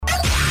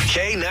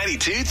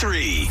K92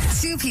 3.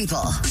 Two people,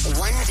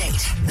 one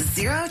date,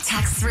 zero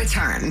texts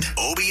returned.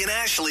 Obie and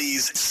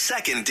Ashley's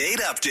second date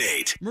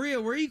update. Maria,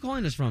 where are you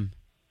calling us from?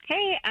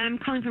 Hey, I'm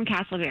calling from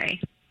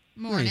Castleberry.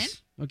 Morning.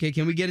 Nice. Okay,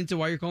 can we get into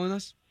why you're calling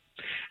us?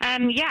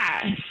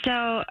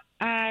 So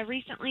I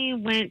recently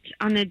went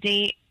on a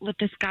date with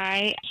this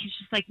guy. He's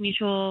just like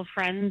mutual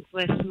friends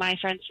with my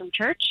friends from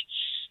church.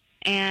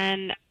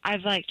 And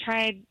I've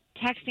tried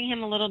texting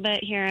him a little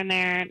bit here and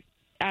there.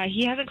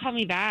 He hasn't called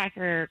me back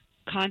or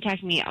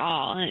contacted me at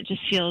all. And it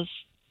just feels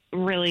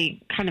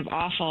really kind of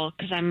awful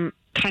because I'm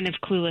kind of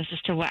clueless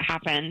as to what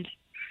happened.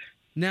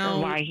 Now,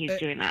 or why he's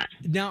doing that.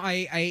 Now,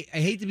 I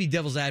hate to be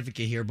devil's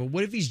advocate here, but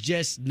what if he's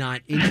just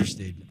not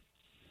interested?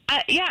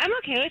 Yeah, I'm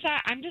okay with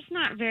that. I'm just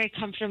not very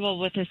comfortable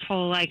with this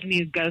whole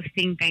new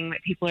ghosting thing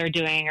that people are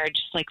doing, or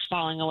just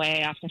falling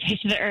away off the face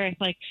of the earth.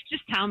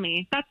 Just tell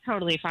me. That's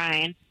totally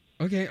fine.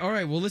 Okay, all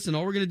right. Well, listen,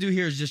 all we're going to do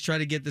here is just try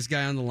to get this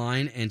guy on the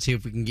line and see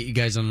if we can get you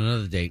guys on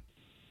another date.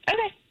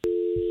 Okay.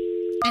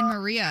 And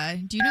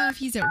Maria, do you know if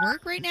he's at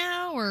work right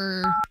now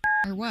or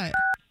what?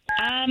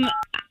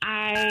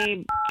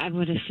 I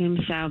would assume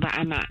so, but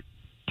I'm not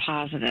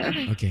positive.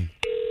 Okay.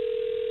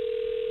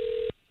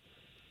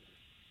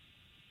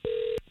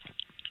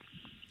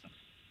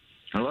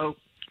 Hello?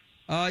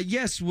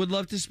 Yes, would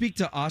love to speak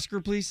to Oscar,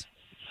 please.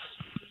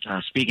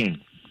 Speaking.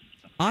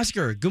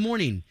 Oscar, good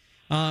morning.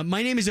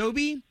 My name is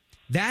Obie.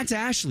 That's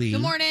Ashley.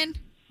 Good morning.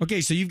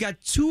 Okay, so you've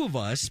got two of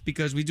us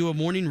because we do a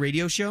morning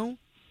radio show.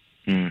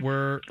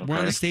 We're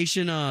on the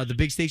station, the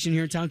big station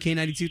here in town,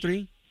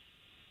 K92.3.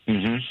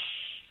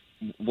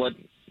 Mm-hmm. What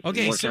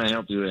can I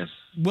help you with?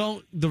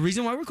 Well, the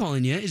reason why we're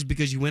calling you is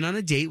because you went on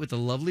a date with a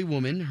lovely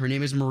woman. Her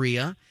name is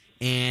Maria,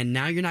 and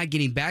now you're not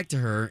getting back to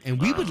her, and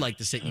we would like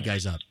to set you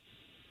guys up.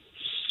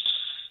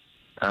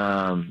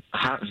 How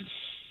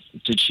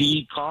did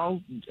she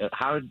call?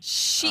 How'd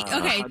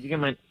you get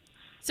my...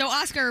 So,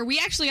 Oscar, we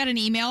actually got an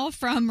email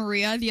from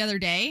Maria the other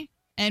day,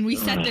 and we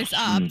set this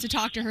up to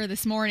talk to her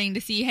this morning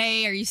to see,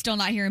 hey, are you still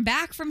not hearing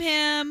back from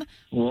him?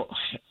 Well,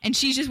 and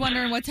she's just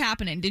wondering what's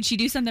happening. Did she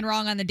do something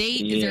wrong on the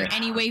date? Is there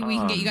any way we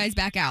can get you guys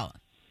back out?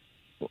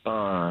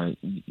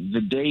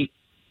 The date...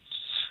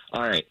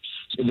 All right.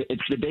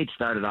 The date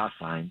started off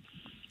fine,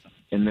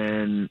 and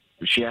then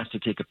she asked to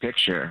take a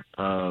picture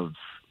of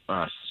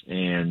us,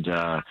 and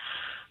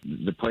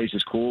the place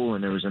is cool,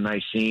 and there was a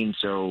nice scene,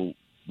 so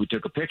we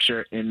took a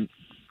picture, and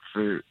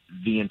for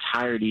the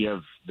entirety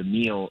of the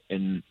meal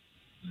and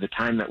the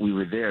time that we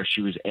were there, she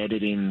was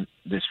editing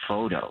this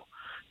photo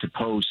to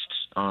post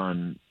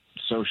on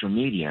social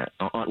media,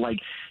 on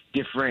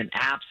different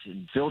apps,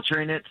 and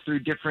filtering it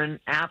through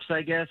different apps,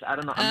 I guess. I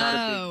don't know. I'm not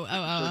a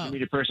big social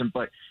media person,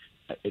 but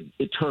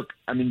it took,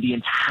 the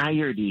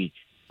entirety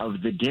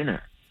of the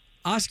dinner.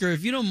 Oscar,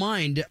 if you don't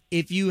mind,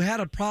 if you had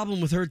a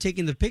problem with her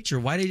taking the picture,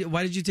 why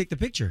did you take the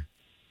picture?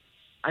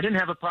 I didn't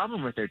have a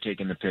problem with her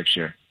taking the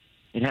picture.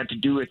 It had to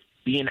do with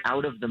being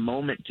out of the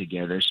moment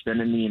together,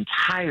 spending the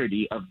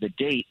entirety of the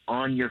date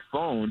on your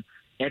phone,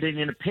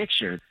 editing a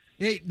picture.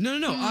 Hey, no,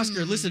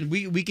 Oscar, listen,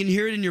 we can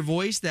hear it in your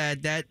voice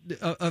that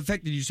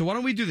affected you. So why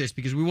don't we do this?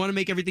 Because we want to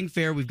make everything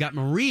fair. We've got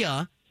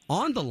Maria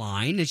on the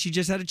line, and she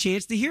just had a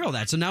chance to hear all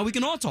that. So now we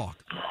can all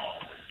talk.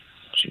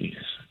 Jeez.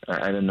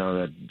 I didn't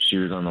know that she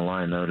was on the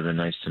line. That would have been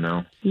nice to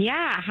know.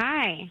 Yeah,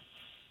 hi.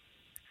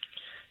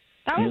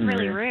 That was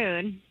really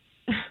rude.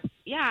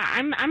 Yeah,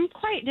 I'm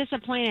quite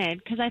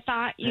disappointed because I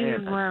thought you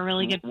were a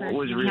really good person. What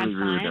was really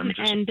rude?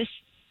 And this,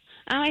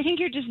 I think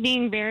you're just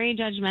being very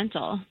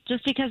judgmental.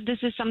 Just because this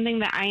is something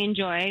that I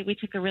enjoy, we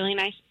took a really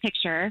nice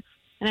picture,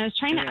 and I was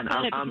trying to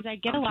upload it because I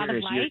get a lot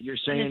of likes. You're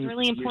saying, and it's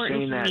really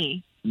important for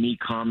me. Me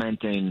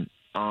commenting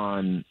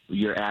on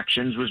your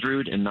actions was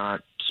rude, and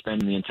not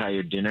spending the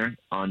entire dinner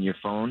on your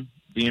phone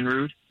being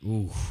rude?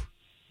 Ooh.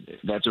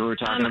 That's what we're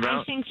talking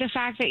about? I think the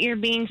fact that you're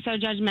being so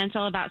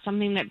judgmental about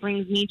something that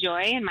brings me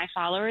joy and my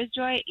followers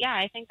joy,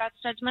 I think that's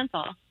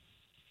judgmental.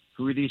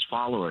 Who are these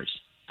followers?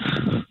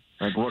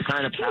 What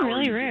kind of power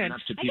really are you rude. giving up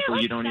to people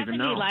you don't even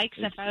know? Likes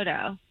a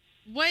photo.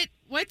 What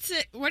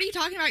are you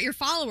talking about, your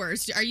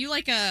followers? Are you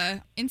like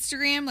a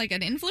Instagram, like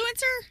an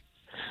influencer?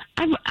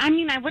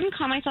 I wouldn't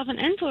call myself an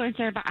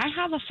influencer, but I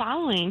have a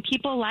following.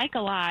 People like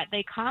a lot.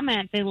 They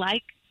comment. They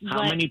like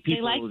How many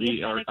people they like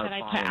the aesthetic are that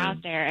I put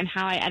out there and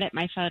how I edit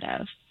my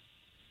photos.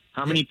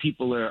 How many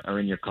people are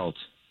in your cult?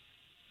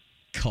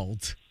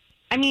 Cult?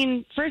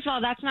 First of all,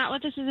 that's not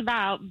what this is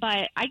about,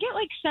 but I get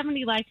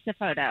 70 likes a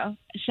photo.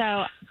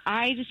 So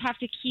I just have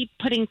to keep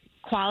putting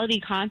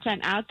quality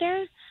content out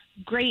there.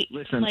 Great,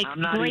 Listen,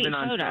 I'm not great even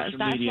on photos.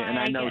 social media, and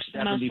I know get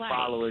 70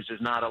 followers is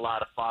not a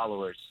lot of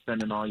followers.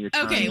 Spending all your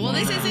time. Okay, well,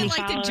 this isn't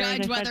to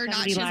judge I whether or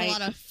not she has a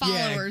lot of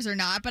followers or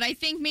not, but I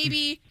think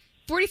maybe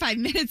 45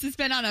 minutes to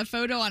spend on a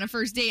photo on a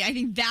first date, I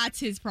think that's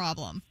his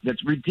problem.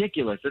 That's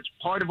ridiculous. That's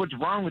part of what's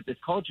wrong with this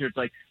culture. It's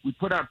like we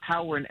put our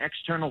power in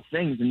external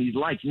things and these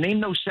likes. Name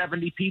those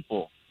 70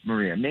 people,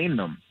 Maria. Name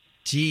them.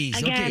 Jeez.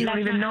 Again, okay. We don't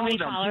even know how many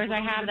them. followers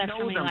I have. That's how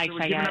many likes I get. We're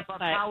giving get. up our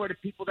power to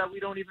people that we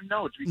don't even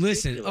know. It's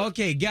ridiculous. Listen,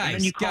 okay,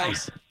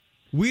 guys,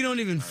 we don't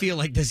even feel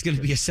like there's going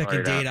to be a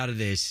second date out of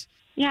this.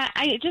 Yeah,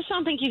 I just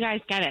don't think you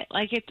guys get it.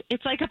 Like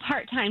it's like a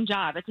part-time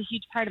job. It's a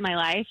huge part of my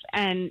life,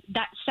 and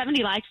that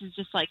 70 likes is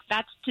just like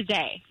that's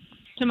today.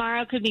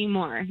 Tomorrow could be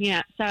more.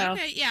 Yeah. So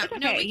Okay, yeah. it's okay.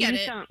 No, we You get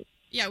just it. don't-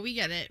 Yeah, we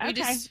get it. We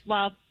Okay. just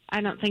Well,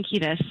 I don't think he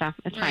does, so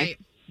it's right.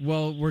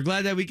 Well, we're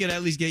glad that we could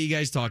at least get you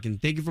guys talking.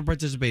 Thank you for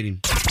participating.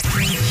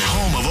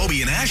 Home of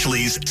Obie and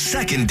Ashley's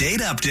second date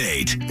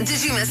update.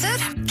 Did you miss it?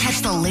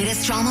 Catch the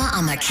latest drama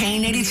on the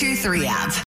K82 3 app.